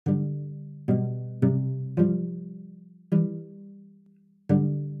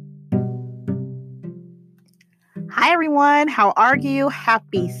Hi, everyone. How are you?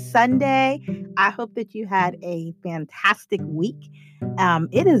 Happy Sunday. I hope that you had a fantastic week.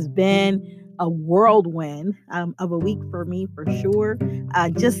 It has been a whirlwind of a week for me, for sure.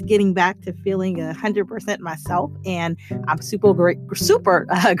 Just getting back to feeling 100% myself, and I'm super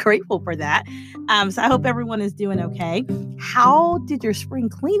grateful for that. So I hope everyone is doing okay. How did your spring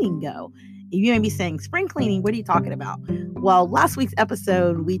cleaning go? You may be saying, spring cleaning, what are you talking about? Well, last week's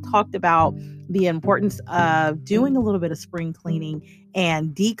episode, we talked about the importance of doing a little bit of spring cleaning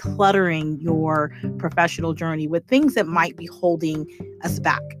and decluttering your professional journey with things that might be holding us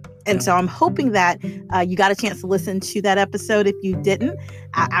back. And so I'm hoping that you got a chance to listen to that episode. If you didn't,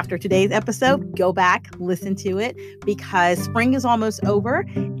 after today's episode, go back, listen to it, because spring is almost over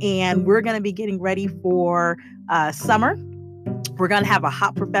and we're going to be getting ready for summer. We're going to have a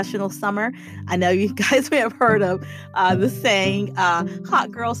hot professional summer. I know you guys may have heard of the saying hot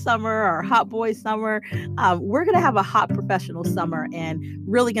girl summer or hot boy summer. We're going to have a hot professional summer and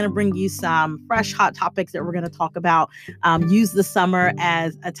really going to bring you some fresh, hot topics that we're going to talk about. Use the summer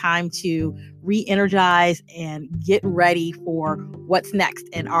as a time to re-energize and get ready for what's next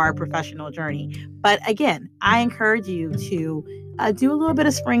in our professional journey. But again, I encourage you to do a little bit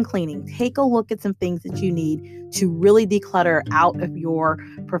of spring cleaning. Take a look at some things that you need to really declutter out of your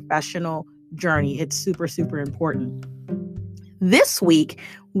professional journey. It's super, super important. This week,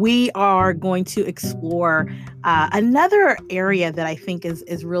 we are going to explore another area that I think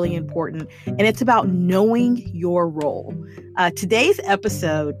is really important, and it's about knowing your role. Today's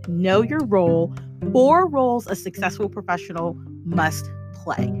episode, Know Your Role, 4 roles a successful professional must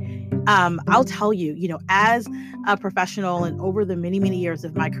play. I'll tell you, as a professional and over the many, many years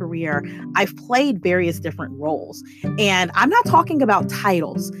of my career, I've played various different roles. And I'm not talking about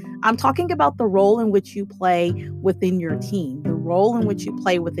titles. I'm talking about the role in which you play within your team, the role in which you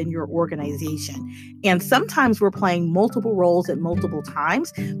play within your organization. And sometimes we're playing multiple roles at multiple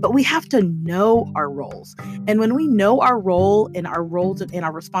times, but we have to know our roles. And when we know our role and our roles and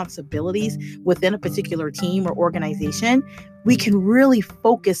our responsibilities within a particular team or organization, we can really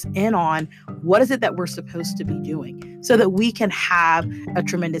focus in on what is it that we're supposed to be doing so that we can have a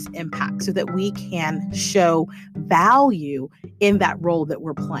tremendous impact, so that we can show value in that role that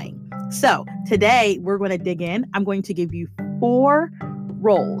we're playing. So today we're going to dig in. I'm going to give you 4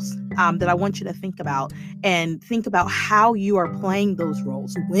 roles that I want you to think about, and think about how you are playing those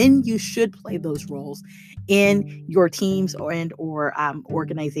roles, when you should play those roles in your teams or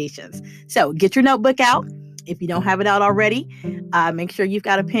organizations. So get your notebook out. If you don't have it out already, make sure you've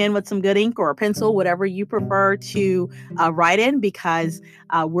got a pen with some good ink or a pencil, whatever you prefer to write in, because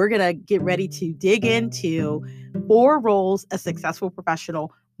we're going to get ready to dig into 4 roles a successful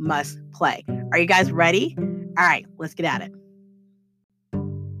professional must play. Are you guys ready? All right, let's get at it.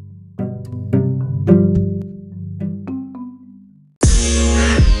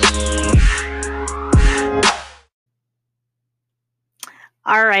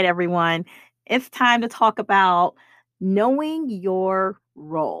 All right, everyone. It's time to talk about knowing your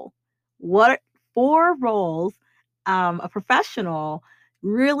role. What 4 roles a professional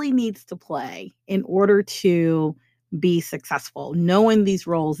really needs to play in order to be successful. Knowing these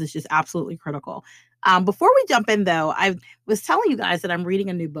roles is just absolutely critical. Before we jump in, though, I was telling you guys that I'm reading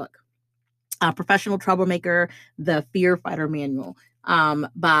a new book, Professional Troublemaker, The Fear Fighter Manual,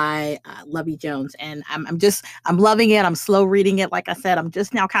 by Lovey Jones. And I'm loving it. I'm slow reading it. Like I said, I'm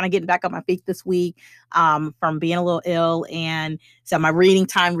just now kind of getting back on my feet this week from being a little ill. And so my reading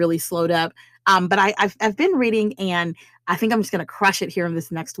time really slowed up. But I've been reading, and I think I'm just going to crush it here in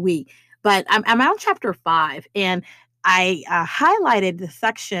this next week. But I'm on chapter 5, and I highlighted the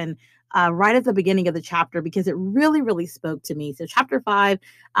section right at the beginning of the chapter because it really, really spoke to me. So chapter 5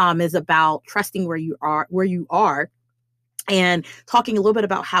 is about trusting where you are, and talking a little bit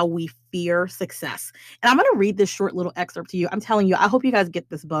about how we fear success. And I'm going to read this short little excerpt to you. I'm telling you, I hope you guys get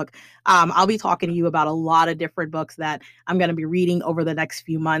this book. I'll be talking to you about a lot of different books that I'm going to be reading over the next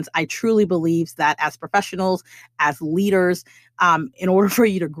few months. I truly believe that as professionals, as leaders, in order for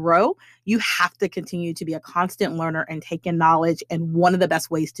you to grow, you have to continue to be a constant learner and take in knowledge. And one of the best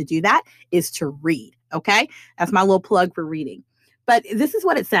ways to do that is to read. Okay. That's my little plug for reading. But this is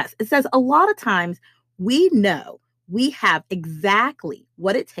what it says. It says, a lot of times we know we have exactly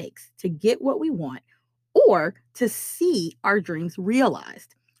what it takes to get what we want or to see our dreams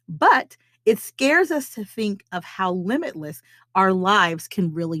realized. But it scares us to think of how limitless our lives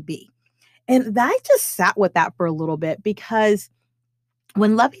can really be. And I just sat with that for a little bit, because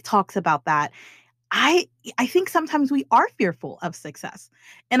when Lovey talks about that, I think sometimes we are fearful of success.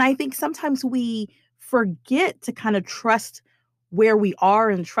 And I think sometimes we forget to kind of trust where we are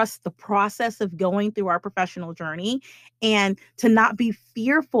and trust the process of going through our professional journey, and to not be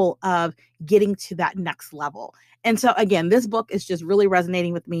fearful of getting to that next level. And so, again, this book is just really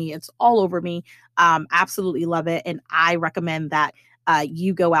resonating with me. It's all over me. Absolutely love it. And I recommend that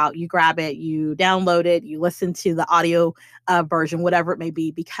you go out, you grab it, you download it, you listen to the audio version, whatever it may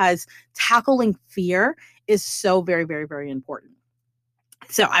be, because tackling fear is so very, very, very important.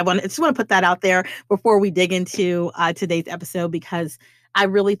 So I just want to put that out there before we dig into today's episode, because I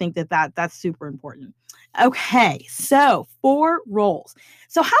really think that's super important. Okay, so 4 roles.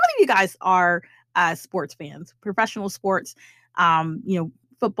 So how many of you guys are sports fans, professional sports? You know,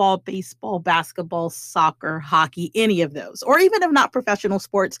 football, baseball, basketball, soccer, hockey, any of those, or even if not professional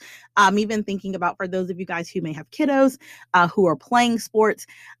sports. Even thinking about for those of you guys who may have kiddos who are playing sports,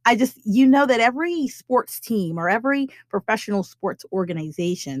 you know that every sports team or every professional sports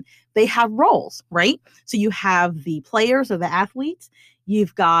organization, they have roles, right? So you have the players or the athletes,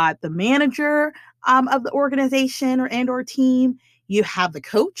 you've got the manager of the organization or team, you have the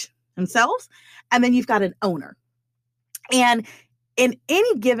coach themselves, and then you've got an owner. And in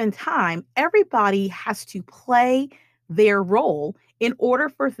any given time, everybody has to play their role in order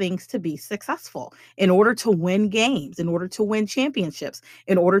for things to be successful, in order to win games, in order to win championships,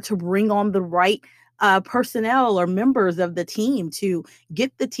 in order to bring on the right personnel or members of the team to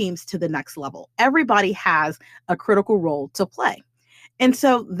get the teams to the next level. Everybody has a critical role to play. And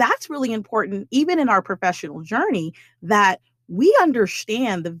so that's really important, even in our professional journey, that we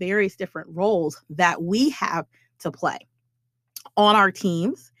understand the various different roles that we have to play on our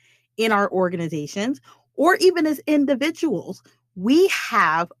teams, in our organizations, or even as individuals. We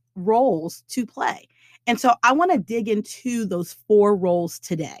have roles to play. And so I want to dig into those 4 roles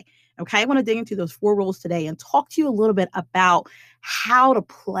today. Okay. I want to dig into those 4 roles today and talk to you a little bit about how to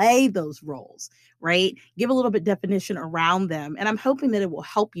play those roles, right? Give a little bit definition around them. And I'm hoping that it will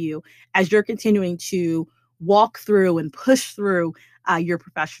help you as you're continuing to walk through and push through your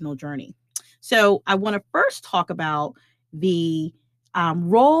professional journey. So I want to first talk about the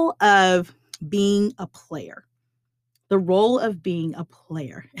role of being a player. The role of being a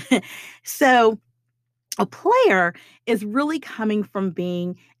player. So, a player is really coming from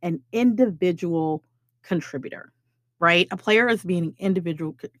being an individual contributor, right? A player is being an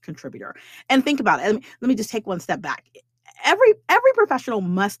individual contributor. And think about it. Let me just take one step back. Every professional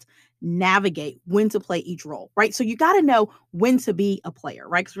must navigate when to play each role, right? So you got to know when to be a player,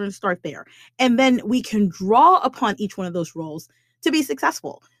 right? Because we're going to start there. And then we can draw upon each one of those roles to be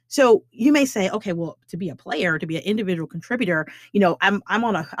successful. So you may say, okay, well, to be a player, to be an individual contributor, I'm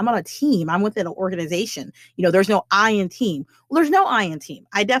on a team. I'm within an organization. There's no I in team. Well, there's no I in team.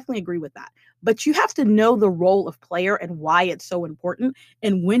 I definitely agree with that. But you have to know the role of player and why it's so important,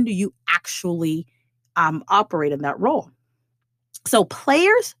 and when do you actually operate in that role. So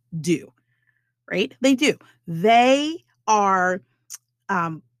players do, right? They do. They are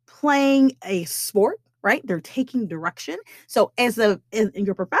playing a sport, right? They're taking direction. So in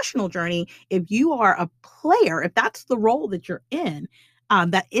your professional journey, if you are a player, if that's the role that you're in,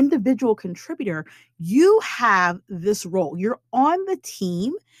 that individual contributor, you have this role. You're on the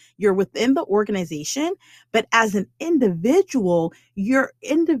team, you're within the organization, but as an individual, your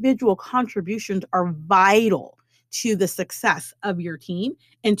individual contributions are vital to the success of your team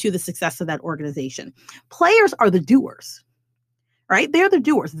and to the success of that organization. Players are the doers, right? They're the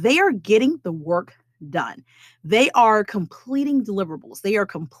doers. They are getting the work done. They are completing deliverables. They are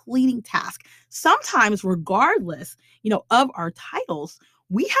completing tasks. Sometimes, regardless, of our titles,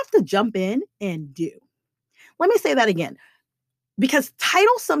 we have to jump in and do. Let me say that again, because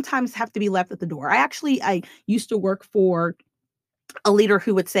titles sometimes have to be left at the door. I used to work for a leader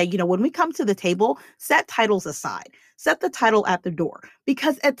who would say, when we come to the table, set titles aside, set the title at the door,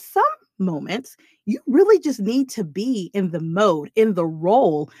 because at some moments, you really just need to be in the mode, in the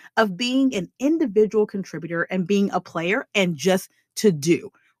role of being an individual contributor and being a player, and just to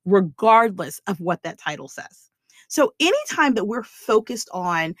do, regardless of what that title says. So anytime that we're focused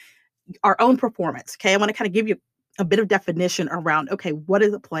on our own performance, okay, I want to kind of give you a bit of definition around, okay, what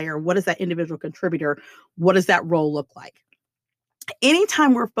is a player? What is that individual contributor? What does that role look like?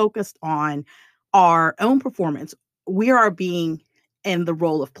 Anytime we're focused on our own performance, we are being in the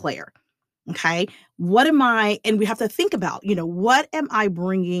role of player. Okay. And we have to think about, what am I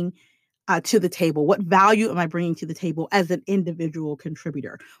bringing to the table? What value am I bringing to the table as an individual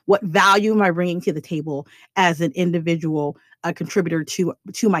contributor? What value am I bringing to the table as an individual contributor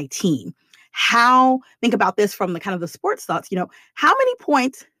to my team? Think about this from the kind of the sports thoughts, how many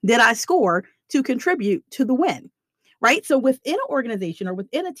points did I score to contribute to the win? right? So within an organization or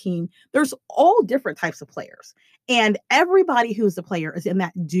within a team, there's all different types of players. And everybody who's a player is in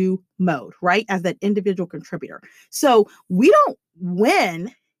that do mode, right? As that individual contributor. So we don't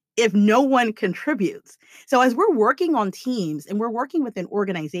win if no one contributes. So as we're working on teams and we're working within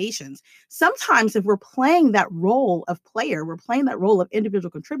organizations, sometimes if we're playing that role of player, we're playing that role of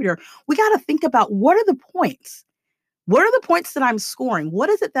individual contributor, we got to think about what are the points? What are the points that I'm scoring? What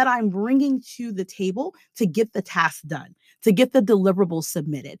is it that I'm bringing to the table to get the task done, to get the deliverables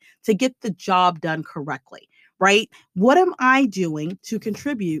submitted, to get the job done correctly, right? What am I doing to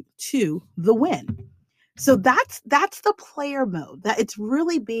contribute to the win? So that's the player mode. That it's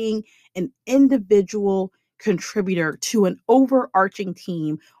really being an individual contributor to an overarching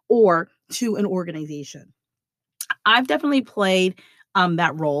team or to an organization. I've definitely played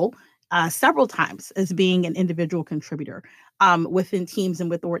that role several times as being an individual contributor within teams and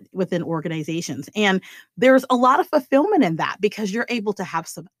within organizations. And there's a lot of fulfillment in that because you're able to have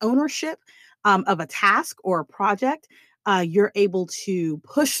some ownership of a task or a project. You're able to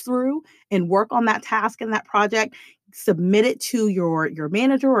push through and work on that task and that project, submit it to your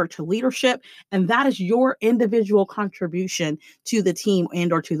manager or to leadership, and that is your individual contribution to the team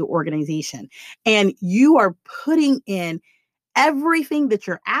and or to the organization. And you are putting in everything that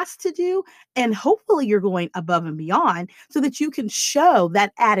you're asked to do, and hopefully you're going above and beyond so that you can show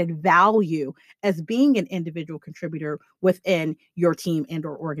that added value as being an individual contributor within your team and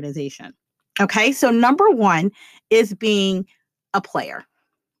or organization. Okay, so number one is being a player,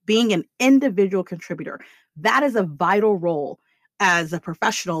 being an individual contributor. That is a vital role as a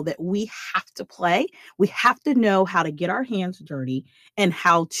professional that we have to play. We have to know how to get our hands dirty and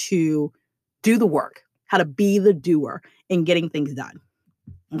how to do the work, how to be the doer in getting things done.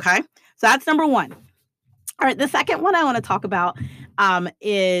 Okay. So that's number one. All right. The second one I want to talk about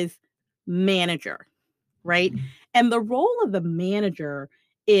is manager, right? And the role of the manager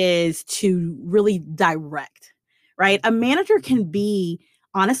is to really direct, right? A manager can be,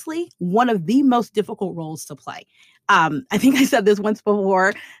 honestly, one of the most difficult roles to play. I think I said this once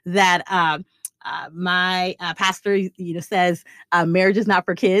before that my pastor, says marriage is not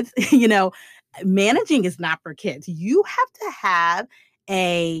for kids. Managing is not for kids. You have to have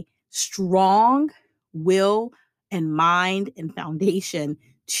a strong will and mind and foundation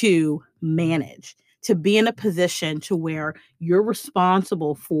to manage, to be in a position to where you're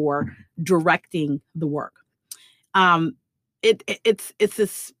responsible for directing the work. Um, it's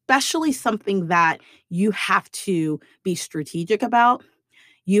especially something that you have to be strategic about.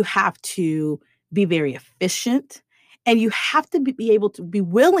 You have to be very efficient, and you have to be able to be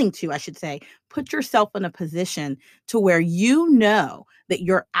willing to, I should say, put yourself in a position to where you know that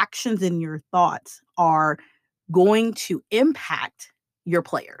your actions and your thoughts are going to impact your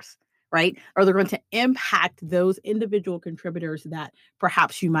players, right? Or they're going to impact those individual contributors that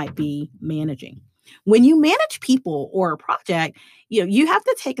perhaps you might be managing. When you manage people or a project, you have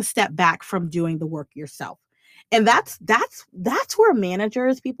to take a step back from doing the work yourself. And that's where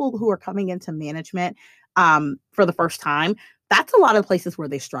managers, people who are coming into management for the first time, that's a lot of places where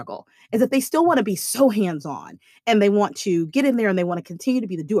they struggle, is that they still want to be so hands-on and they want to get in there and they want to continue to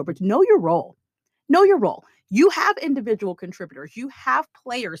be the doer, but know your role. Know your role. You have individual contributors. You have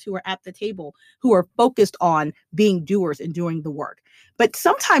players who are at the table who are focused on being doers and doing the work. But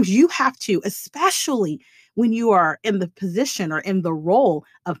sometimes you have to, especially when you are in the position or in the role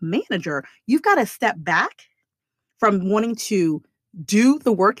of manager, you've got to step back from wanting to do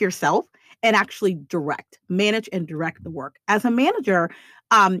the work yourself and actually manage and direct the work. As a manager,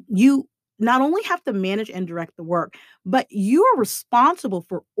 you not only have to manage and direct the work, but you are responsible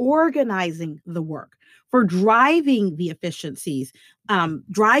for organizing the work, for driving the efficiencies,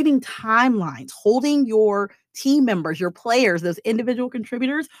 driving timelines, holding your team members, your players, those individual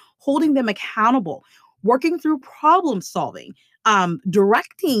contributors, holding them accountable, working through problem solving,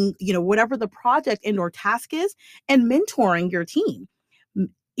 directing, whatever the project and or task is, and mentoring your team.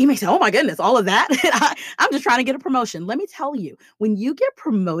 You may say, oh my goodness, all of that. I'm just trying to get a promotion. Let me tell you, when you get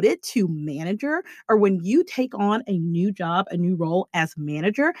promoted to manager or when you take on a new job, a new role as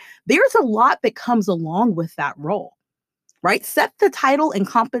manager, there's a lot that comes along with that role, right? Set the title and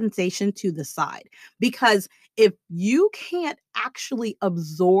compensation to the side, because if you can't actually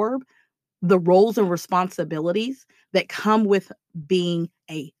absorb the roles and responsibilities that come with being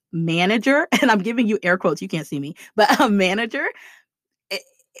a manager, and I'm giving you air quotes, you can't see me, but a manager, it,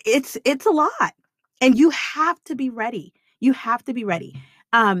 it's a lot, and you have to be ready. You have to be ready.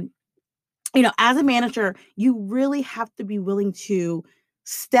 Um, as a manager, you really have to be willing to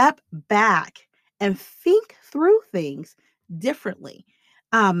step back and think through things differently.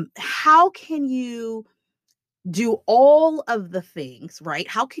 How can you do all of the things, right?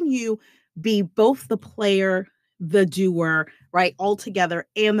 How can you be both the player, the doer, right, all together,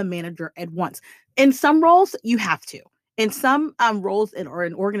 and the manager at once? In some roles, you have to. In some roles or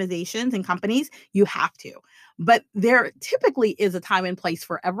in organizations and companies, you have to. But there typically is a time and place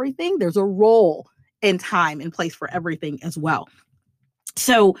for everything. There's a role and time and place for everything as well.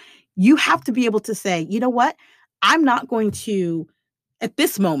 So you have to be able to say, you know what? I'm not going to at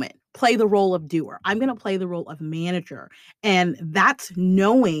this moment play the role of doer. I'm going to play the role of manager. And that's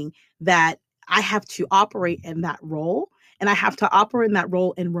knowing that I have to operate in that role, and I have to operate in that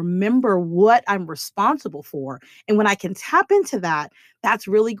role and remember what I'm responsible for. And when I can tap into that, that's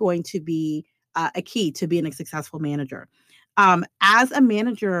really going to be a key to being a successful manager. As a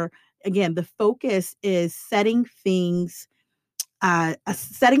manager, again, the focus is setting things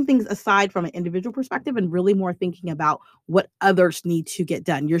aside from an individual perspective and really more thinking about what others need to get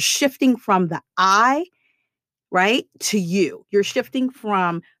done. You're shifting from the I, right, to you. You're shifting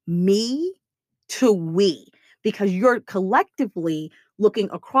from me to we because you're collectively looking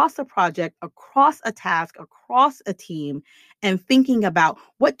across a project, across a task, across a team, and thinking about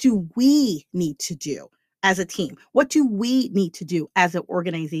what do we need to do as a team? What do we need to do as an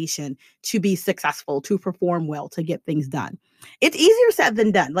organization to be successful, to perform well, to get things done? It's easier said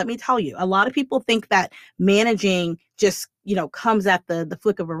than done. Let me tell you, a lot of people think that managing just, comes at the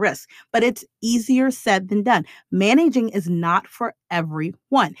flick of a wrist, but it's easier said than done. Managing is not for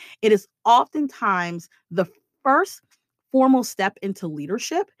everyone. It is oftentimes the first formal step into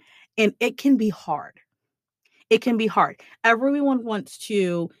leadership, and it can be hard. It can be hard. Everyone wants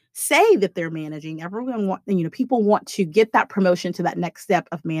to say that they're managing. People want to get that promotion to that next step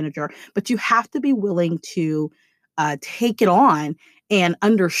of manager, but you have to be willing to take it on and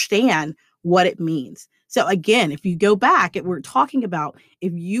understand what it means. So again, if you go back, we're talking about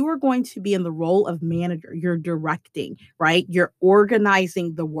if you are going to be in the role of manager, you're directing, right? You're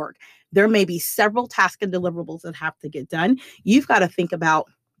organizing the work. There may be several tasks and deliverables that have to get done. You've got to think about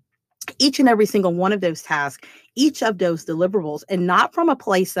each and every single one of those tasks, each of those deliverables, and not from a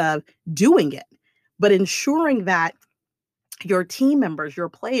place of doing it, but ensuring that your team members, your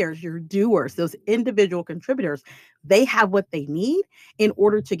players, your doers, those individual contributors, they have what they need in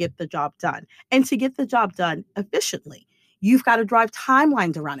order to get the job done and to get the job done efficiently. You've got to drive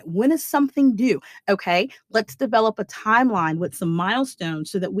timelines around it. When is something due? Okay, let's develop a timeline with some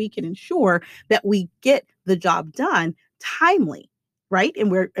milestones so that we can ensure that we get the job done timely, right?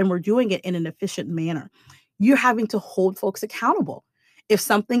 And we're doing it in an efficient manner. You're having to hold folks accountable. If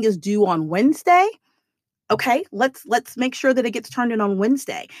something is due on Wednesday, okay, let's make sure that it gets turned in on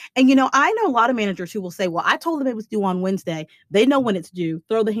Wednesday. And I know a lot of managers who will say, well, I told them it was due on Wednesday. They know when it's due,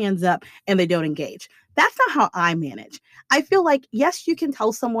 throw the hands up, and they don't engage. That's not how I manage. I feel like, yes, you can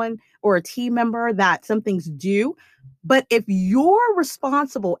tell someone or a team member that something's due, but if you're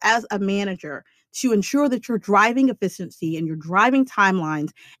responsible as a manager to ensure that you're driving efficiency and you're driving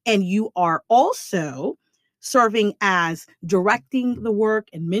timelines, and you are also serving as directing the work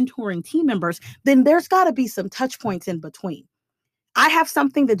and mentoring team members, then there's got to be some touch points in between. I have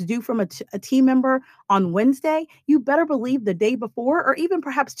something that's due from a team member on Wednesday. You better believe the day before, or even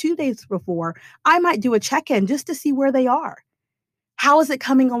perhaps 2 days before, I might do a check in just to see where they are. How is it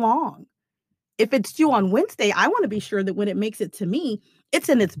coming along? If it's due on Wednesday, I want to be sure that when it makes it to me, it's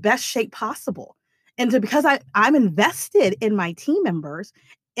in its best shape possible. Because I'm invested in my team members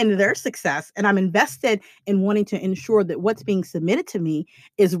and their success, and I'm invested in wanting to ensure that what's being submitted to me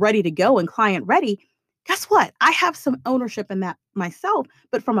is ready to go and client ready. Guess what? I have some ownership in that myself.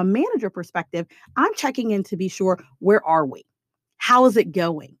 But from a manager perspective, I'm checking in to be sure, where are we? How is it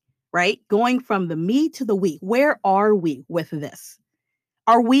going? Right? Going from the me to the we. Where are we with this?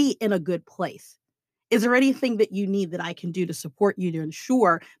 Are we in a good place? Is there anything that you need that I can do to support you to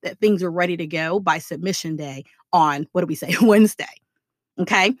ensure that things are ready to go by submission day on, what do we say, Wednesday?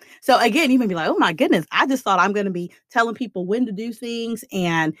 Okay. So again, you may be like, oh my goodness, I just thought I'm going to be telling people when to do things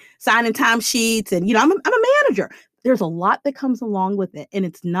and signing timesheets. And, I'm a manager. There's a lot that comes along with it, and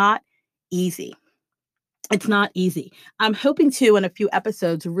it's not easy. It's not easy. I'm hoping to, in a few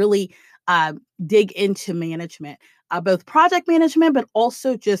episodes, really uh, dig into management, both project management, but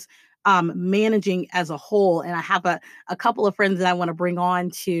also just managing as a whole. And I have a couple of friends that I want to bring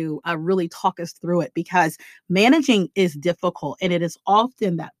on to really talk us through it, because managing is difficult, and it is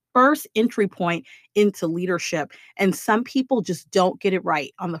often that first entry point into leadership. And some people just don't get it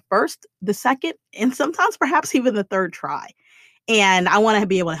right on the first, the second, and sometimes perhaps even the third try. And I want to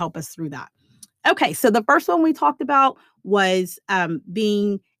be able to help us through that. Okay, so the first one we talked about was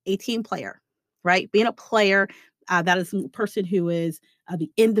being a team player, right? Being a player, that is a person who is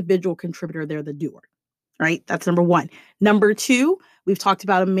the individual contributor. They're the doer. right? That's number one. Number two, we've talked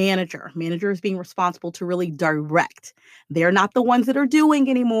about a manager. Manager is being responsible to really direct. They're not the ones that are doing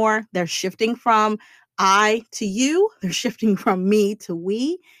anymore. They're shifting from I to you, they're shifting from me to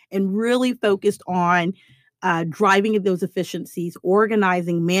we, and really focused on driving those efficiencies,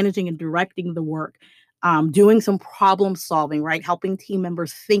 organizing, managing, and directing the work. Doing some problem solving, right? Helping team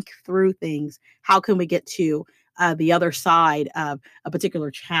members think through things. How can we get to the other side of a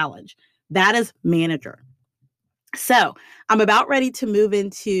particular challenge? That is manager. So I'm about ready to move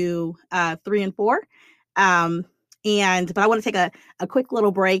into 3 and 4. Um, but I want to take a quick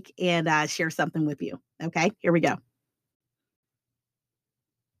little break and share something with you. Okay, here we go.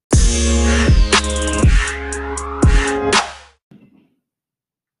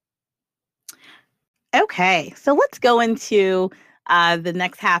 Okay, so let's go into the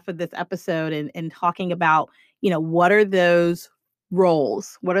next half of this episode and talking about, what are those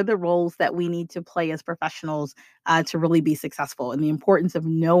roles? What are the roles that we need to play as professionals to really be successful, and the importance of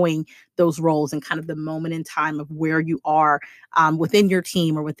knowing those roles and kind of the moment in time of where you are within your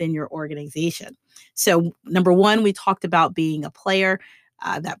team or within your organization. So, number one, we talked about being a player.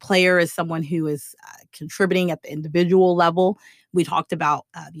 That player is someone who is contributing at the individual level. We talked about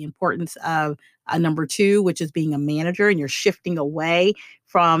the importance of number two, which is being a manager, and you're shifting away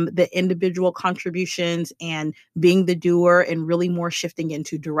from the individual contributions and being the doer, and really more shifting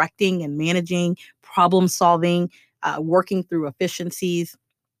into directing and managing, problem solving, working through efficiencies.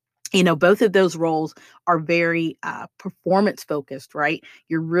 Both of those roles are very performance focused, right?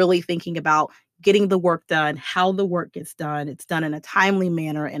 You're really thinking about getting the work done, how the work gets done. It's done in a timely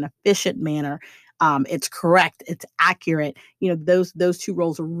manner, an efficient manner. It's correct. It's accurate. Those two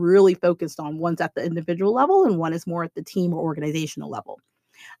roles are really focused on, one's at the individual level and one is more at the team or organizational level.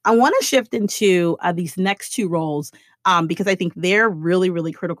 I want to shift into these next two roles because I think they're really,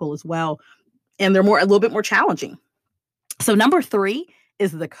 really critical as well, and they're a little bit more challenging. So number three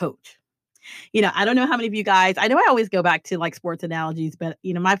is the coach. I don't know how many of you guys, I know I always go back to like sports analogies, but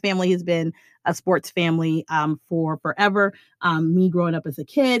my family has been a sports family for forever. Me growing up as a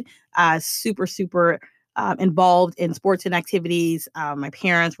kid, super, super involved in sports and activities. My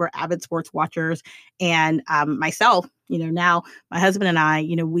parents were avid sports watchers, and myself, now my husband and I,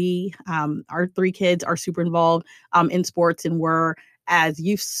 we, our three kids are super involved in sports, and we're as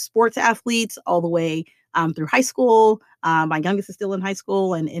youth sports athletes all the way through high school. My youngest is still in high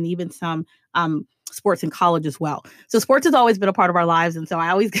school, and even some sports in college as well. So sports has always been a part of our lives. And so I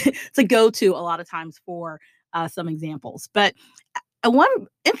always get to go to a lot of times for some examples. But I want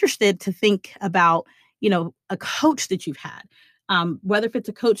interested to think about, a coach that you've had, whether if it's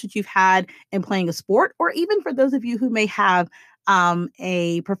a coach that you've had in playing a sport, or even for those of you who may have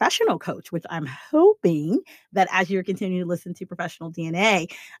a professional coach, which I'm hoping that as you're continuing to listen to Professional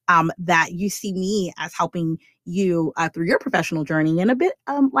DNA, that you see me as helping you through your professional journey, and a bit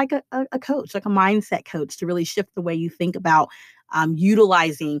like a coach, like a mindset coach, to really shift the way you think about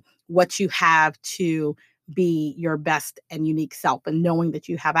utilizing what you have to be your best and unique self, and knowing that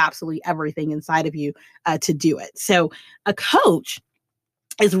you have absolutely everything inside of you to do it. So a coach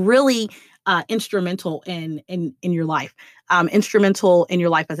is really instrumental in your life, instrumental in your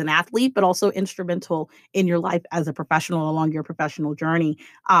life as an athlete, but also instrumental in your life as a professional along your professional journey,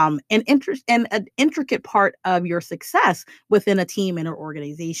 and an intricate part of your success within a team and an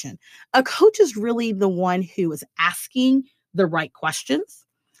organization. A coach is really the one who is asking the right questions.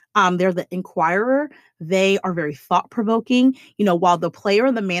 They're the inquirer. They are very thought provoking. While the player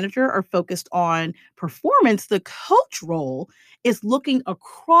and the manager are focused on performance, the coach role is looking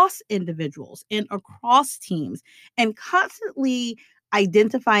across individuals and across teams, and constantly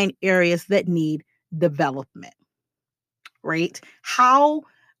identifying areas that need development, right? How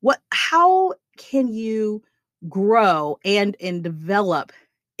can you grow and develop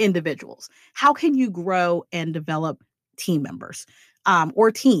individuals? How can you grow and develop team members, or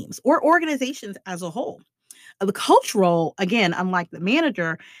teams or organizations as a whole? The coach role, again, unlike the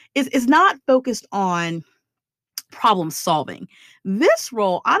manager, is not focused on problem solving. This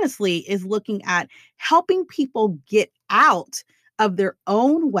role, honestly, is looking at helping people get out of their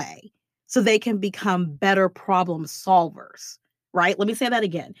own way so they can become better problem solvers, right? Let me say that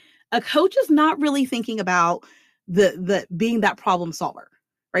again. A coach is not really thinking about the being that problem solver,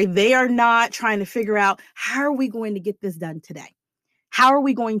 right? They are not trying to figure out, how are we going to get this done today? How are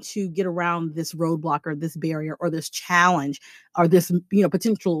we going to get around this roadblock or this barrier or this challenge or this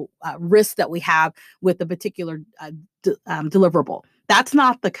potential risk that we have with a particular deliverable? That's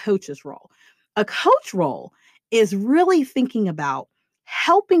not the coach's role. A coach role is really thinking about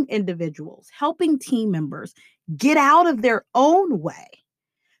helping individuals, helping team members get out of their own way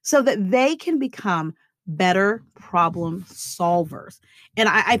so that they can become better problem solvers. And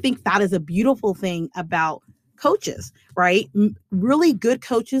I think that is a beautiful thing about coaches, right? Really good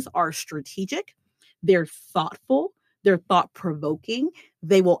coaches are strategic, they're thoughtful, they're thought provoking.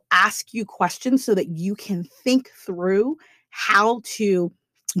 They will ask you questions so that you can think through how to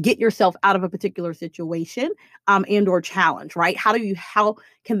get yourself out of a particular situation and or challenge, right? How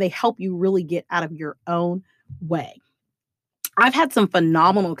can they help you really get out of your own way? I've had some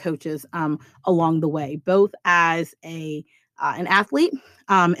phenomenal coaches along the way, both as a an athlete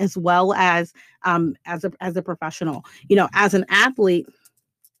as well as a professional. You know, as an athlete,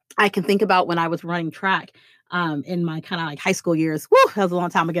 I can think about when I was running track in my kind of like high school years. Woo, that was a long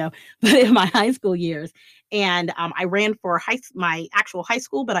time ago, but in my high school years, and I ran for my actual high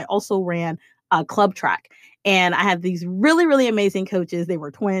school, but I also ran club track. And I had these really, really amazing coaches. They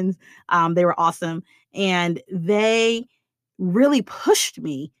were twins. They were awesome, and they really pushed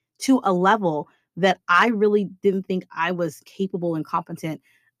me to a level that I really didn't think I was capable and competent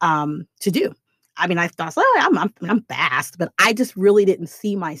to do. I mean, I thought, oh, I'm fast, but I just really didn't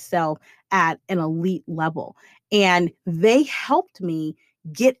see myself at an elite level. And they helped me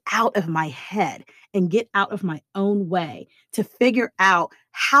get out of my head and get out of my own way to figure out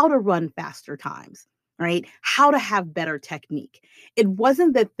how to run faster times, right? How to have better technique. It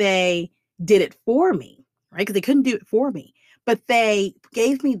wasn't that they did it for me, right? Because they couldn't do it for me, but they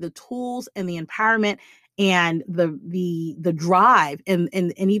gave me the tools and the empowerment and the drive and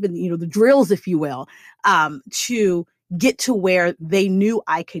even the drills, if you will, to get to where they knew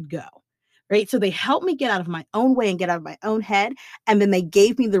I could go. Right. So they helped me get out of my own way and get out of my own head. And then they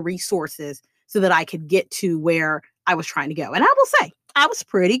gave me the resources so that I could get to where I was trying to go. And I will say, I was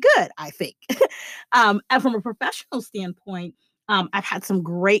pretty good, I think. And from a professional standpoint, I've had some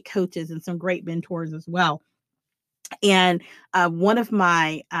great coaches and some great mentors as well. And one of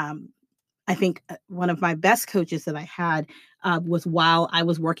my I think one of my best coaches that I had was while I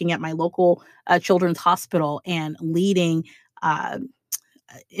was working at my local children's hospital and leading uh,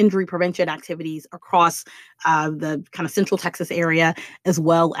 injury prevention activities across the kind of central Texas area, as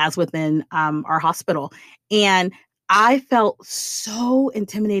well as within our hospital. And I felt so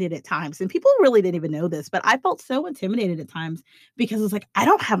intimidated at times. And people really didn't even know this, but I felt so intimidated at times because it's like, I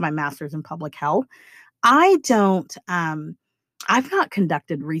don't have my master's in public health. I don't I've not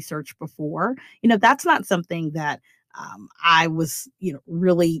conducted research before. That's not something that I was,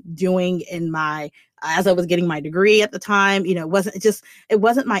 really doing in my as I was getting my degree at the time. It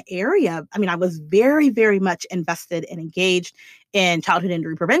wasn't my area. I mean, I was very, very much invested and engaged in childhood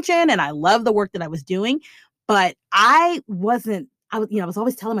injury prevention, and I love the work that I was doing. But I wasn't. I was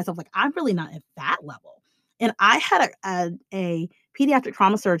always telling myself like I'm really not at that level. And I had a pediatric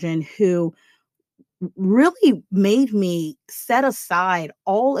trauma surgeon who really made me set aside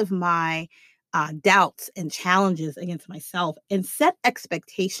all of my doubts and challenges against myself and set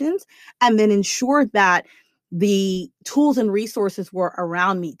expectations and then ensure that the tools and resources were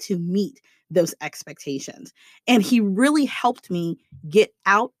around me to meet those expectations. And he really helped me get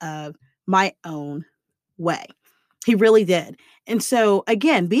out of my own way. He really did. And so,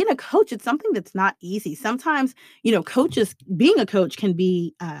 again, being a coach, it's something that's not easy. Sometimes, being a coach can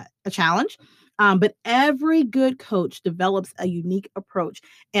be a challenge. But every good coach develops a unique approach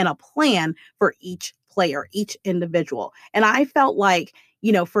and a plan for each player, each individual. And I felt like,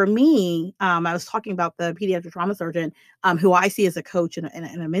 for me, I was talking about the pediatric trauma surgeon who I see as a coach and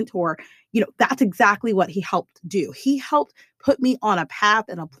a mentor. That's exactly what he helped do. He helped put me on a path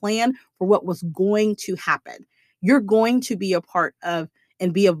and a plan for what was going to happen. You're going to be a part of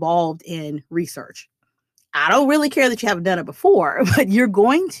and be involved in research. I don't really care that you haven't done it before, but you're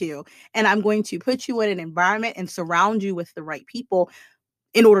going to. And I'm going to put you in an environment and surround you with the right people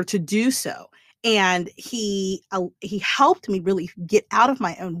in order to do so. And he helped me really get out of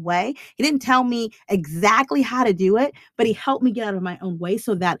my own way. He didn't tell me exactly how to do it, but he helped me get out of my own way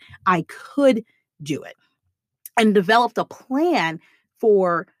so that I could do it and developed a plan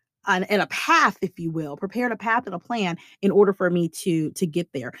for and a path, if you will, prepared a path and a plan in order for me to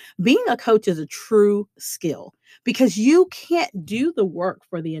get there. Being a coach is a true skill because you can't do the work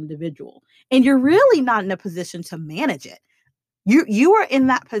for the individual, and you're really not in a position to manage it. You are in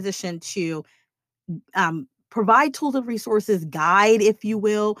that position to provide tools and resources, guide, if you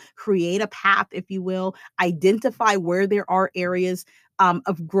will, create a path, if you will, identify where there are areas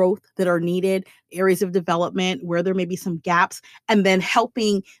of growth that are needed, areas of development where there may be some gaps, and then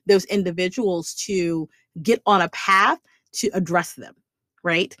helping those individuals to get on a path to address them,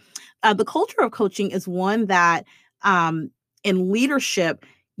 right? The culture of coaching is one that in leadership,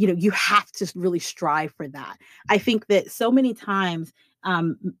 you have to really strive for that. I think that so many times,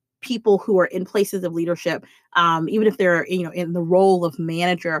 people who are in places of leadership, even if they're, in the role of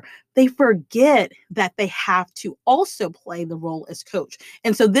manager, they forget that they have to also play the role as coach.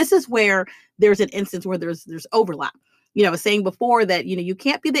 And so this is where there's an instance where there's overlap. I was saying before that, you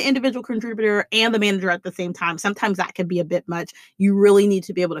can't be the individual contributor and the manager at the same time. Sometimes that can be a bit much. You really need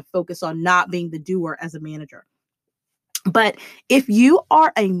to be able to focus on not being the doer as a manager. But if you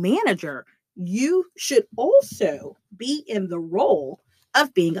are a manager, you should also be in the role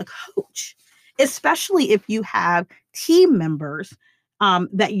of being a coach, especially if you have team members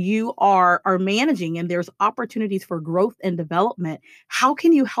that you are managing and there's opportunities for growth and development. How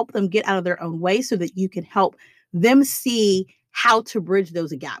can you help them get out of their own way so that you can help them see how to bridge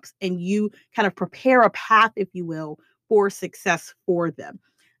those gaps and you kind of prepare a path, if you will, for success for them?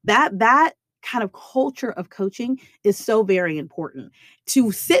 That kind of culture of coaching is so very important.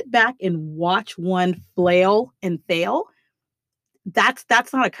 To sit back and watch one flail and fail, that's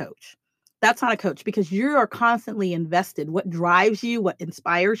not a coach. That's not a coach because you are constantly invested. What drives you, what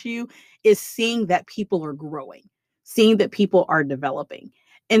inspires you is seeing that people are growing, seeing that people are developing.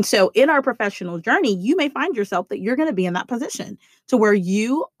 And so in our professional journey, you may find yourself that you're going to be in that position to where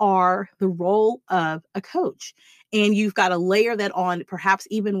you are the role of a coach and you've got to layer that on perhaps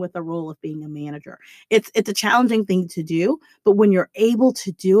even with the role of being a manager. It's a challenging thing to do, but when you're able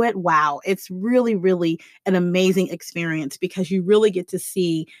to do it, wow, it's really, really an amazing experience because you really get to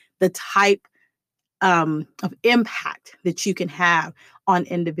see the type of impact that you can have on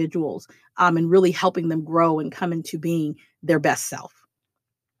individuals and really helping them grow and come into being their best self.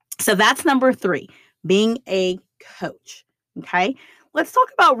 So that's number 3, being a coach. Okay. Let's talk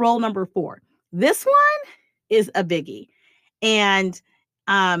about role number 4. This one is a biggie. And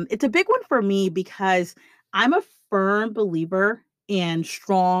it's a big one for me because I'm a firm believer in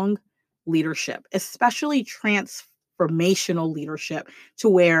strong leadership, especially transformational leadership, to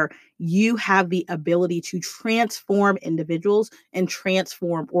where you have the ability to transform individuals and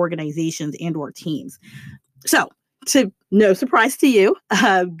transform organizations and or teams. So, to no surprise to you,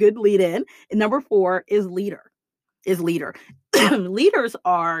 good lead in. Number 4 is leader. Leaders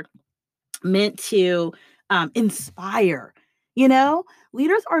are meant to inspire.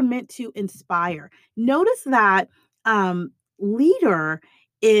 Leaders are meant to inspire. Notice that leader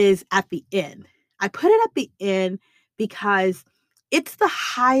is at the end. I put it at the end because it's the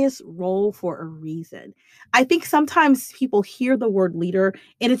highest role for a reason. I think sometimes people hear the word leader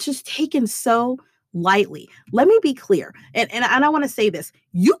and it's just taken so lightly. Let me be clear. And I want to say this.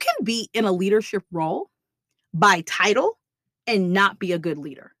 You can be in a leadership role by title and not be a good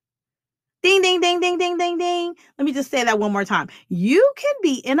leader. Ding, ding, ding, ding, ding, ding, ding. Let me just say that one more time. You can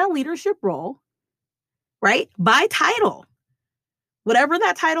be in a leadership role, right? By title, whatever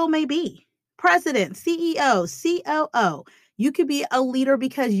that title may be. President, CEO, COO. You could be a leader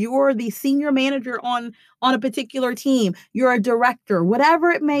because you're the senior manager on a particular team. You're a director, whatever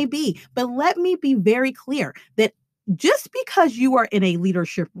it may be. But let me be very clear that just because you are in a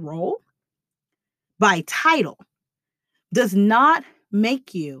leadership role by title does not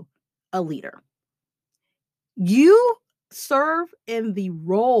make you a leader. You serve in the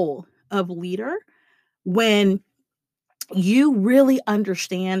role of leader when you really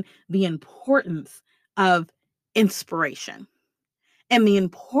understand the importance of inspiration and the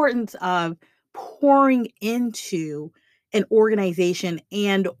importance of pouring into an organization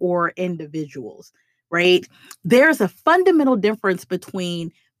and or individuals, right? There's a fundamental difference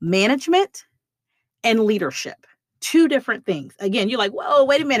between management and leadership. 2 different things. Again, you're like, whoa,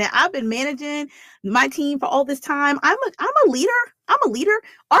 wait a minute. I've been managing my team for all this time. I'm a leader. I'm a leader.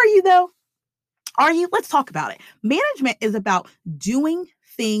 Are you though? Are you? Let's talk about it. Management is about doing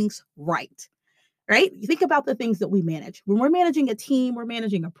things right. Right? You think about the things that we manage. When we're managing a team, we're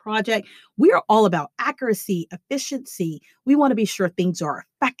managing a project, we are all about accuracy, efficiency. We want to be sure things are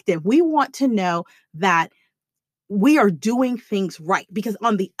effective. We want to know that we are doing things right because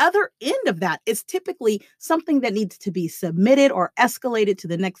on the other end of that is typically something that needs to be submitted or escalated to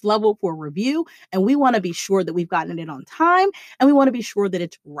the next level for review. And we want to be sure that we've gotten it on time and we want to be sure that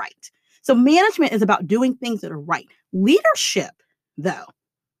it's right. So management is about doing things that are right. Leadership, though,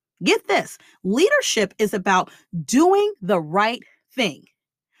 get this, leadership is about doing the right thing.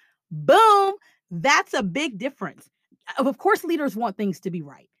 Boom, that's a big difference. Of course, leaders want things to be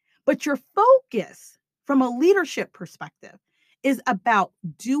right, but your focus from a leadership perspective is about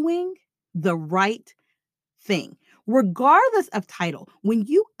doing the right thing, regardless of title. When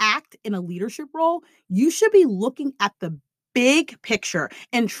you act in a leadership role, you should be looking at the big picture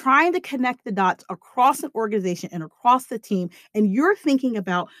and trying to connect the dots across an organization and across the team. And you're thinking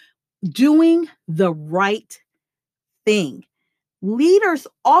about doing the right thing. Leaders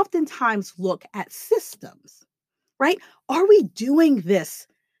oftentimes look at systems, right? Are we doing this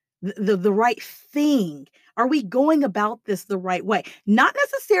the right thing? Are we going about this the right way? Not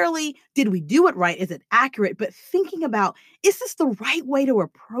necessarily did we do it right? Is it accurate? But thinking about, is this the right way to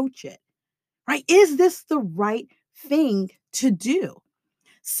approach it? Right? Is this the right thing to do?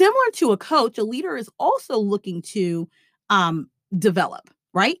 Similar to a coach, a leader is also looking to develop,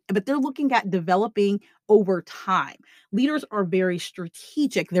 right? But they're looking at developing over time. Leaders are very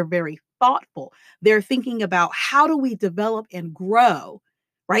strategic, they're very thoughtful. They're thinking about, how do we develop and grow?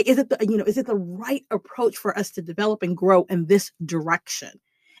 Right? Is it the right approach for us to develop and grow in this direction?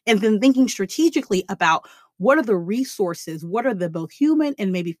 And then thinking strategically about, what are the resources, what are the both human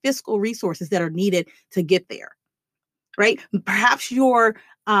and maybe fiscal resources that are needed to get there, right? Perhaps you're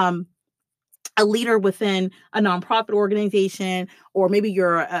um, a leader within a nonprofit organization, or maybe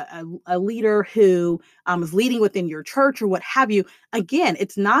you're a leader who is leading within your church or what have you. Again,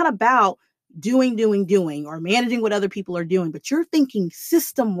 it's not about doing, or managing what other people are doing, but you're thinking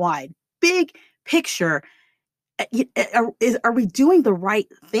system wide, big picture. Are we doing the right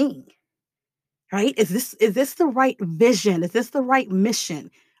thing? Right? Is this the right vision? Is this the right mission?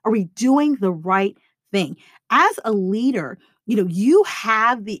 Are we doing the right thing? As a leader, you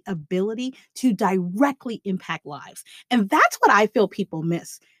have the ability to directly impact lives. And that's what I feel people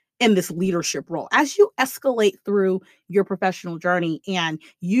miss in this leadership role. As you escalate through your professional journey, and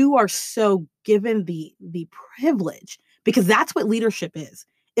you are so given the privilege, because that's what leadership is.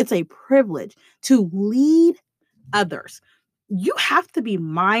 It's a privilege to lead others. You have to be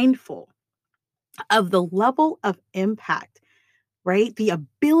mindful of the level of impact, right? The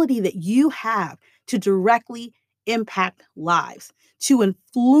ability that you have to directly impact lives, to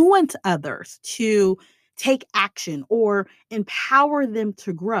influence others, to take action or empower them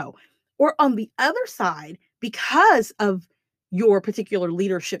to grow. Or on the other side, because of your particular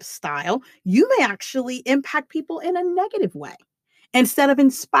leadership style, you may actually impact people in a negative way. Instead of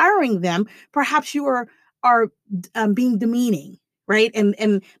inspiring them, perhaps you are being demeaning, right?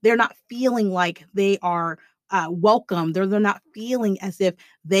 And they're not feeling like they are welcomed, or they're not feeling as if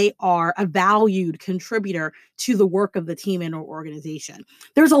they are a valued contributor to the work of the team and or organization.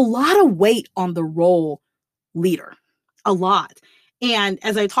 There's a lot of weight on the role leader, a lot. And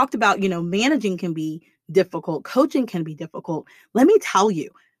as I talked about, managing can be difficult, coaching can be difficult. Let me tell you,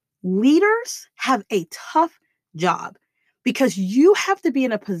 leaders have a tough job, because you have to be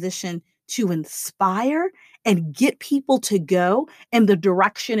in a position to inspire and get people to go in the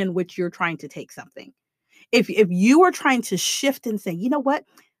direction in which you're trying to take something. If you are trying to shift and say, you know what,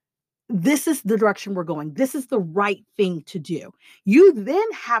 this is the direction we're going, this is the right thing to do, you then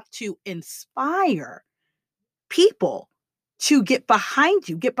have to inspire people to get behind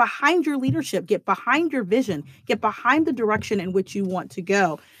you, get behind your leadership, get behind your vision, get behind the direction in which you want to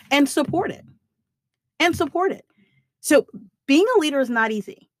go, and support it. And support it. So being a leader is not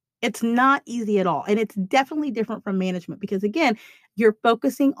easy. It's not easy at all. And it's definitely different from management, because again, you're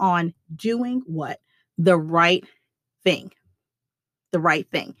focusing on doing what? The right thing. The right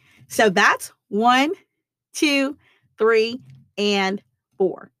thing. So that's 1, 2, 3, and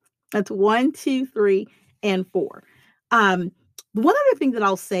 4. That's 1, 2, 3, and 4. Um, One other thing that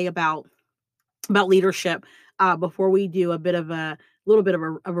I'll say about leadership, before we do a bit of a little bit of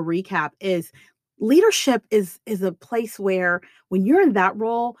a recap, is leadership is a place where, when you're in that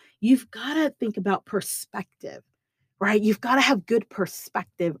role, you've got to think about perspective, right? You've got to have good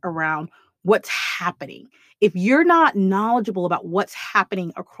perspective around what's happening. If you're not knowledgeable about what's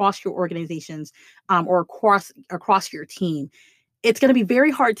happening across your organizations, or across your team, it's going to be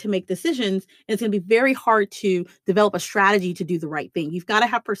very hard to make decisions, and it's going to be very hard to develop a strategy to do the right thing. You've got to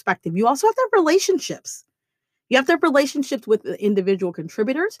have perspective. You also have to have relationships. You have to have relationships with the individual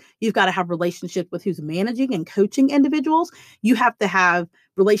contributors. You've got to have relationships with who's managing and coaching individuals. You have to have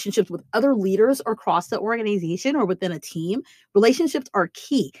relationships with other leaders across the organization or within a team. Relationships are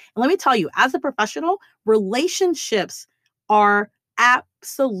key. And let me tell you, as a professional, relationships are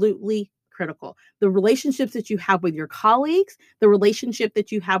absolutely critical. The relationships that you have with your colleagues, the relationship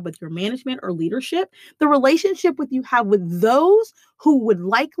that you have with your management or leadership, the relationship with you have with those who would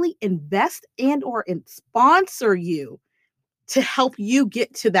likely invest and or sponsor you to help you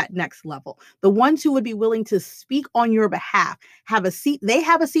get to that next level. The ones who would be willing to speak on your behalf, have a seat, they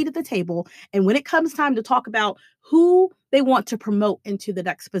have a seat at the table. And when it comes time to talk about who they want to promote into the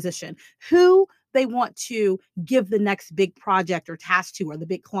next position, who they want to give the next big project or task to, or the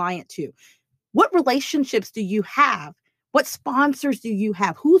big client to, what relationships do you have? What sponsors do you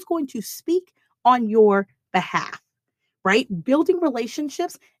have? Who's going to speak on your behalf? Right? Building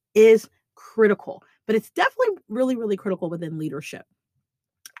relationships is critical. but it's definitely really, really critical within leadership.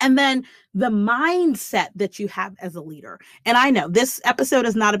 And then the mindset that you have as a leader. And I know this episode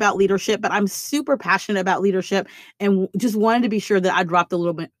is not about leadership, but I'm super passionate about leadership and just wanted to be sure that I dropped a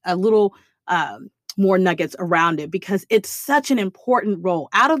little more nuggets around it because it's such an important role.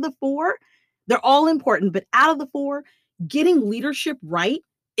 Out of the four, they're all important, but out of the four, getting leadership right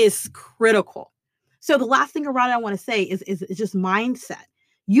is critical. So the last thing around it I want to say is just mindset.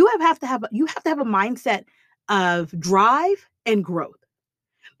 Have to have a mindset of drive and growth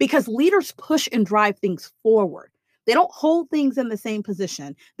because leaders push and drive things forward. They don't hold things in the same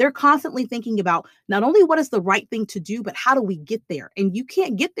position. They're constantly thinking about not only what is the right thing to do, but how do we get there? And you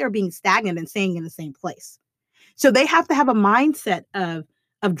can't get there being stagnant and staying in the same place. So they have to have a mindset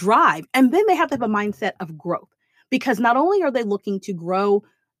of drive, and then they have to have a mindset of growth because not only are they looking to grow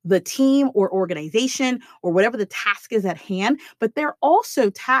the team or organization or whatever the task is at hand, but they're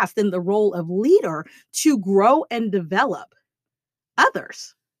also tasked in the role of leader to grow and develop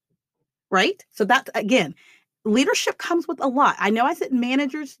others. Right? So that's again, leadership comes with a lot. I know I said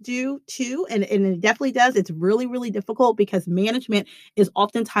managers do too, and it definitely does. It's really, really difficult because management is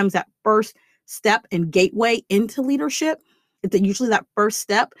oftentimes that first step and gateway into leadership. It's usually that first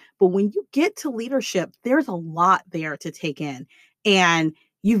step. But when you get to leadership, there's a lot there to take in. And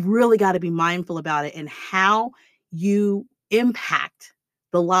you've really got to be mindful about it and how you impact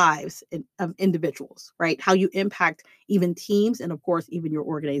the lives of individuals, right? How you impact even teams and, of course, even your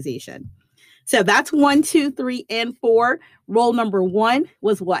organization. So that's 1, 2, 3, and 4. Role number 1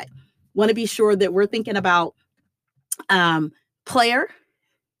 was what? Want to be sure that we're thinking about player,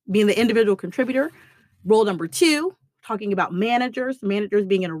 being the individual contributor. Role number 2, talking about managers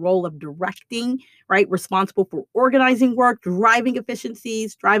being in a role of directing, right? Responsible for organizing work, driving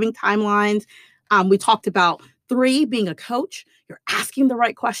efficiencies, driving timelines. We talked about 3, being a coach. You're asking the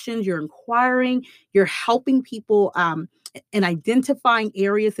right questions, you're inquiring, you're helping people and identifying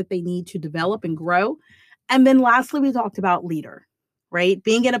areas that they need to develop and grow. And then lastly, we talked about leader, right?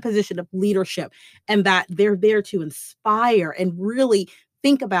 Being in a position of leadership and that they're there to inspire and really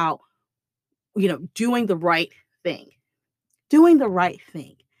think about, doing the right thing. Doing the right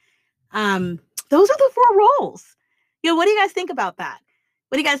thing. Those are the 4 roles. What do you guys think about that?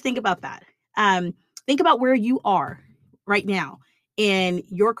 What do you guys think about that? Think about where you are right now in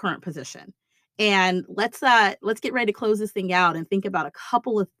your current position. And let's get ready to close this thing out and think about a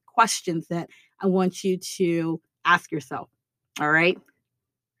couple of questions that I want you to ask yourself. All right? All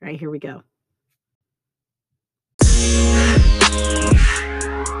right, here we go.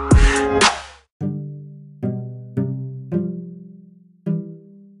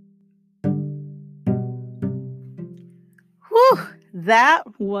 Whew, that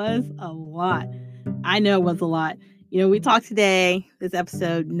was a lot. I know it was a lot. We talked today, this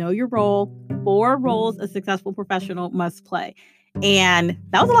episode, know your role, 4 roles a successful professional must play. And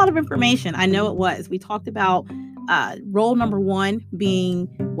that was a lot of information. I know it was. We talked about role number 1 being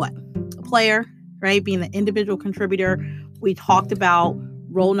what? A player, right? Being the individual contributor. We talked about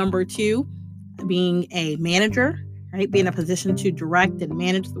role number 2 being a manager, right? Being in a position to direct and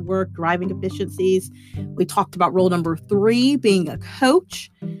manage the work, driving efficiencies. We talked about role number 3 being a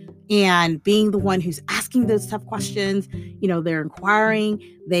coach and being the one who's asking those tough questions. They're inquiring,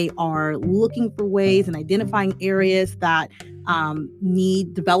 they are looking for ways and identifying areas that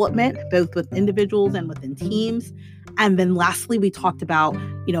need development, both with individuals and within teams. And then lastly, we talked about,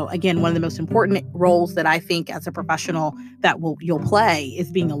 again, one of the most important roles that I think as a professional that you'll play is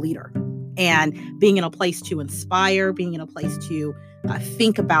being a leader and being in a place to inspire, being in a place to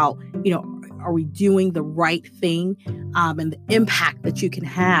think about, are we doing the right thing, and the impact that you can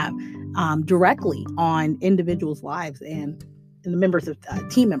have directly on individuals' lives and the members of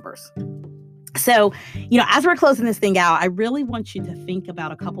team members. So, as we're closing this thing out, I really want you to think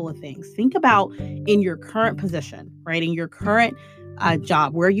about a couple of things. Think about in your current position, right? In your current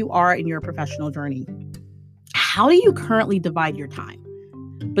job, where you are in your professional journey. How do you currently divide your time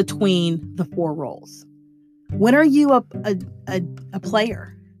between the 4 roles? When are you a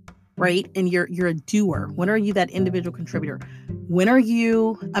player, right? And you're a doer. When are you that individual contributor? When are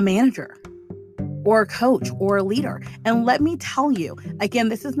you a manager or a coach or a leader? And let me tell you, again,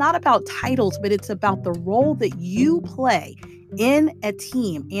 this is not about titles, but it's about the role that you play in a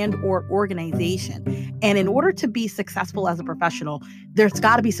team and or organization. And in order to be successful as a professional, there's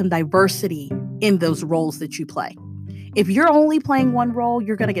got to be some diversity in those roles that you play. If you're only playing one role,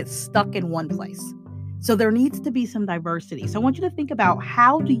 you're going to get stuck in one place. So there needs to be some diversity. So I want you to think about,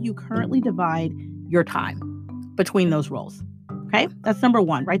 how do you currently divide your time between those roles? Okay, that's number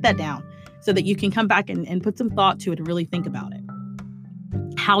 1. Write that down so that you can come back and put some thought to it and really think about it.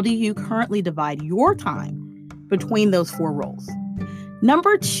 How do you currently divide your time between those 4 roles?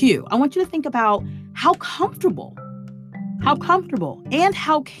 Number 2, I want you to think about how comfortable and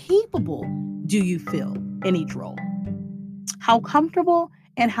how capable do you feel in each role? How comfortable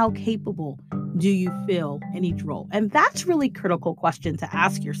and how capable do you feel in each role? And that's really critical question to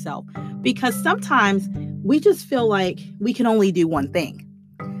ask yourself, because sometimes we just feel like we can only do one thing.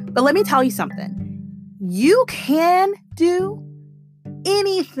 But let me tell you something. You can do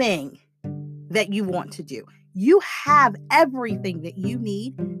anything that you want to do. You have everything that you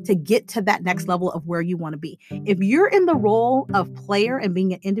need to get to that next level of where you want to be. If you're in the role of player and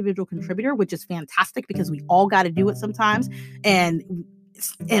being an individual contributor, which is fantastic because we all got to do it sometimes, and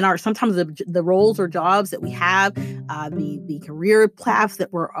sometimes the roles or jobs that we have, the career paths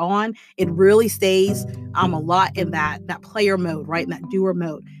that we're on, it really stays a lot in that player mode, right? In that doer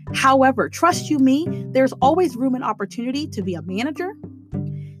mode. However, trust you me, there's always room and opportunity to be a manager,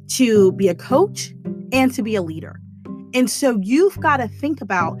 to be a coach, and to be a leader. And so you've got to think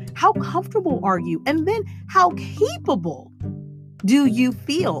about how comfortable are you, and then how capable do you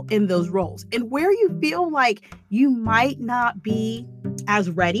feel in those roles, and where you feel like you might not be as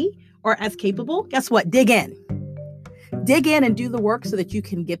ready or as capable. Guess what? Dig in and do the work so that you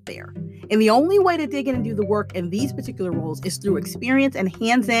can get there. And the only way to dig in and do the work in these particular roles is through experience and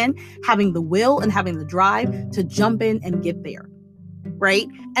hands-in, having the will and having the drive to jump in and get there. Right?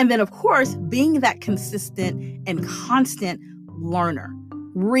 And then, of course, being that consistent and constant learner.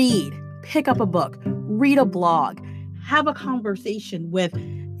 Read, pick up a book, read a blog, have a conversation with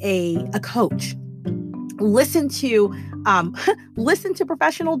a coach. Listen to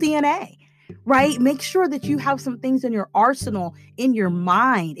professional DNA, right? Make sure that you have some things in your arsenal, in your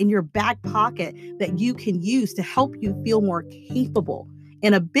mind, in your back pocket that you can use to help you feel more capable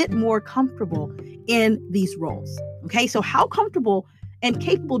and a bit more comfortable in these roles. Okay, so how comfortable and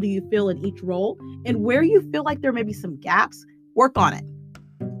capable do you feel in each role, and where you feel like there may be some gaps? Work on it.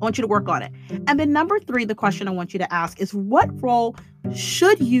 I want you to work on it. And then number 3, the question I want you to ask is, what role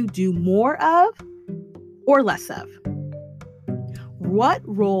should you do more of or less of? What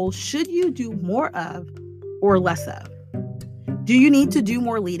role should you do more of or less of? Do you need to do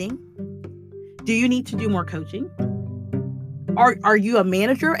more leading? Do you need to do more coaching? Are you a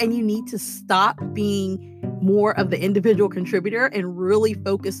manager and you need to stop being more of the individual contributor and really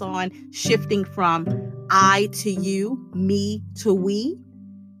focus on shifting from I to you, me to we,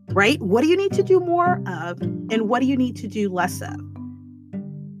 right? What do you need to do more of, and what do you need to do less of?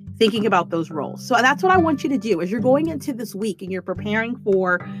 Thinking about those roles. So that's what I want you to do as you're going into this week and you're preparing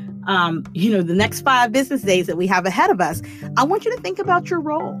for, the next 5 business days that we have ahead of us. I want you to think about your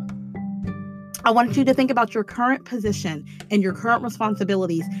role. I want you to think about your current position and your current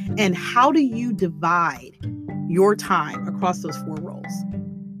responsibilities, and how do you divide your time across those 4 roles,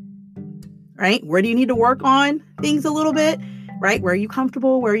 right? Where do you need to work on things a little bit, right? Where are you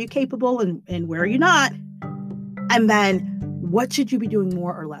comfortable? Where are you capable? And where are you not? And then what should you be doing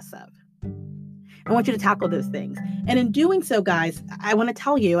more or less of? I want you to tackle those things. And in doing so, guys, I want to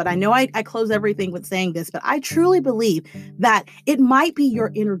tell you, and I know I close everything with saying this, but I truly believe that it might be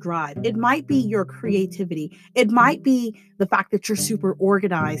your inner drive. It might be your creativity. It might be the fact that you're super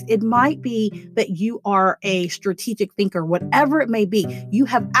organized. It might be that you are a strategic thinker. Whatever it may be, you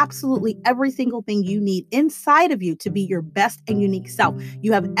have absolutely every single thing you need inside of you to be your best and unique self.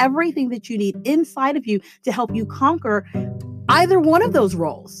 You have everything that you need inside of you to help you conquer either one of those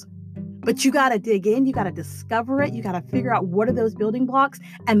roles. But you got to dig in, you got to discover it, you got to figure out what are those building blocks,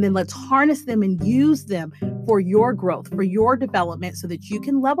 and then let's harness them and use them for your growth, for your development, so that you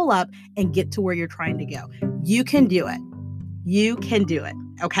can level up and get to where you're trying to go. You can do it. You can do it.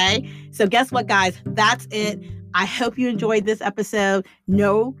 Okay? So guess what, guys? That's it. I hope you enjoyed this episode.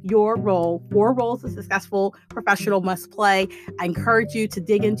 Know your role. 4 roles a successful professional must play. I encourage you to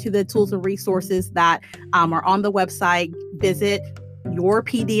dig into the tools and resources that are on the website. Visit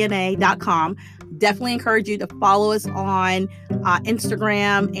yourpdna.com. Definitely encourage you to follow us on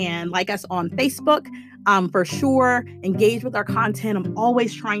Instagram and like us on Facebook. For sure, engage with our content. I'm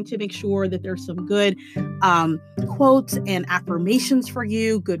always trying to make sure that there's some good quotes and affirmations for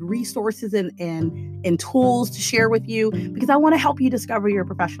you, good resources and tools to share with you, because I want to help you discover your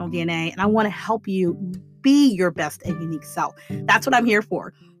professional DNA, and I want to help you be your best and unique self. That's what I'm here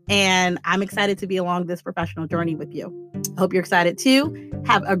for. And I'm excited to be along this professional journey with you. Hope you're excited too.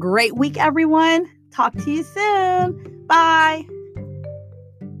 Have a great week, everyone. Talk to you soon. Bye.